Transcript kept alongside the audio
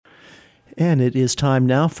And it is time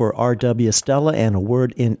now for R.W. Stella and a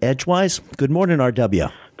word in Edgewise. Good morning, R.W.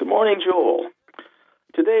 Good morning, Joel.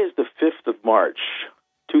 Today is the 5th of March,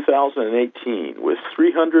 2018, with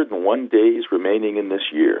 301 days remaining in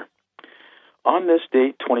this year. On this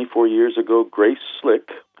date, 24 years ago, Grace Slick,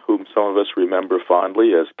 whom some of us remember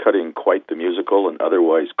fondly as cutting quite the musical and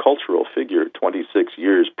otherwise cultural figure 26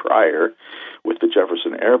 years prior with the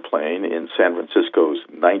Jefferson Airplane in San Francisco's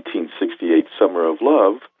 1968 Summer of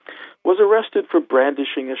Love, was arrested for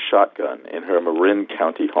brandishing a shotgun in her Marin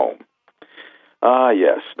County home. Ah,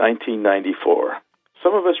 yes, 1994.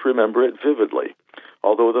 Some of us remember it vividly,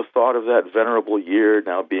 although the thought of that venerable year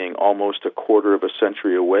now being almost a quarter of a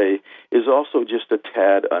century away is also just a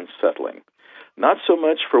tad unsettling. Not so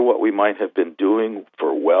much for what we might have been doing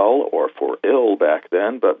for well or for ill back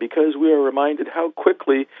then, but because we are reminded how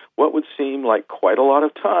quickly what would seem like quite a lot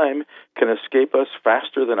of time can escape us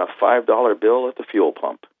faster than a $5 bill at the fuel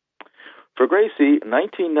pump. For Gracie,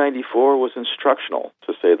 1994 was instructional,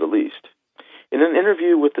 to say the least. In an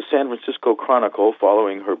interview with the San Francisco Chronicle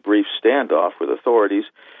following her brief standoff with authorities,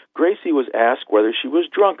 Gracie was asked whether she was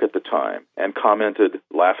drunk at the time and commented,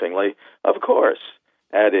 laughingly, "Of course,"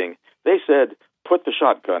 adding, "They said, 'Put the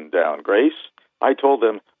shotgun down, Grace.' I told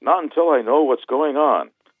them, 'Not until I know what's going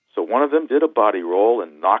on.' So one of them did a body roll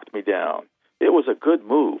and knocked me down. It was a good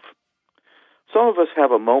move." Some of us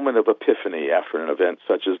have a moment of epiphany after an event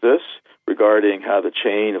such as this, regarding how the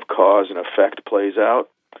chain of cause and effect plays out.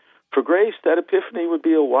 For Grace, that epiphany would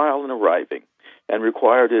be a while in arriving, and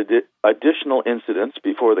required additional incidents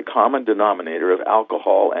before the common denominator of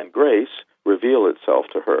alcohol and grace reveal itself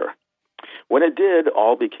to her. When it did,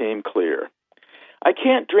 all became clear. "I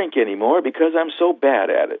can't drink anymore because I'm so bad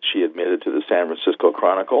at it," she admitted to the San Francisco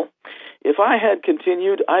Chronicle. "If I had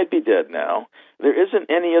continued, I'd be dead now. There isn't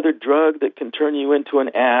any other drug that can turn you into an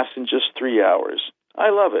ass in just 3 hours. I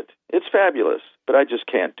love it. It's fabulous, but I just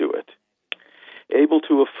can't do it." Able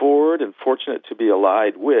to afford and fortunate to be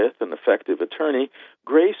allied with an effective attorney,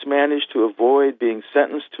 Grace managed to avoid being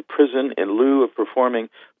sentenced to prison in lieu of performing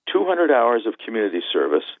 200 hours of community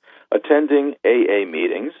service, attending AA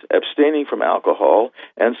meetings, abstaining from alcohol,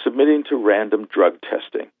 and submitting to random drug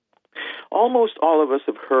testing. Almost all of us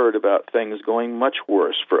have heard about things going much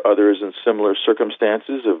worse for others in similar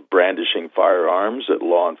circumstances of brandishing firearms at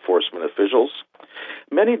law enforcement officials.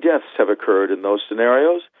 Many deaths have occurred in those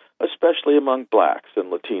scenarios, especially among blacks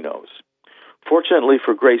and Latinos. Fortunately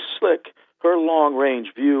for Grace Slick, her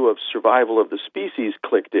long-range view of survival of the species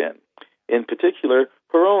clicked in particular,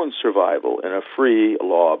 her own survival in a free,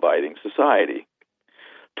 law-abiding society.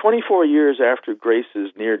 24 years after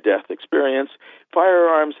Grace's near-death experience,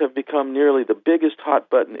 firearms have become nearly the biggest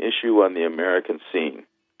hot-button issue on the American scene.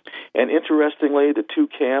 And interestingly, the two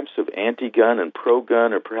camps of anti-gun and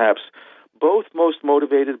pro-gun are perhaps both most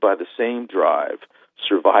motivated by the same drive,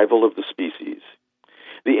 survival of the species.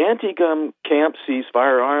 The anti-gun camp sees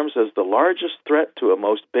firearms as the largest threat to a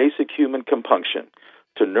most basic human compunction,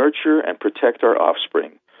 to nurture and protect our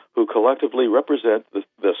offspring, who collectively represent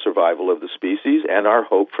the survival of the species and our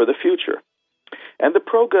hope for the future. And the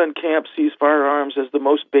pro-gun camp sees firearms as the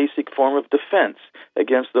most basic form of defense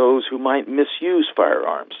against those who might misuse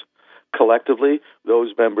firearms. Collectively,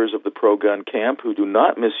 those members of the pro-gun camp who do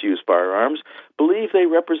not misuse firearms believe they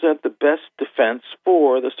represent the best defense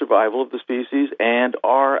for the survival of the species and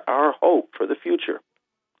are our hope for the future.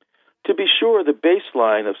 To be sure, the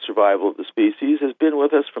baseline of survival of the species has been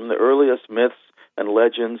with us from the earliest myths and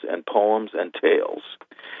legends and poems and tales.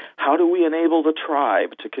 How do we enable the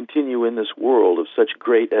tribe to continue in this world of such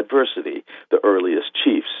great adversity? The earliest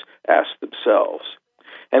chiefs asked themselves.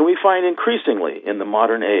 And we find increasingly in the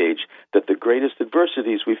modern age that the greatest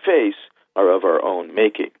adversities we face are of our own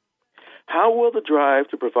making. How will the drive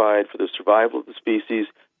to provide for the survival of the species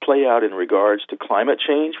play out in regards to climate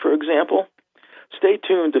change, for example? Stay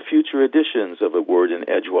tuned to future editions of A Word in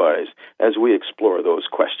Edgewise as we explore those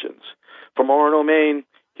questions. From Orono, Maine,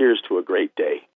 here's to a great day.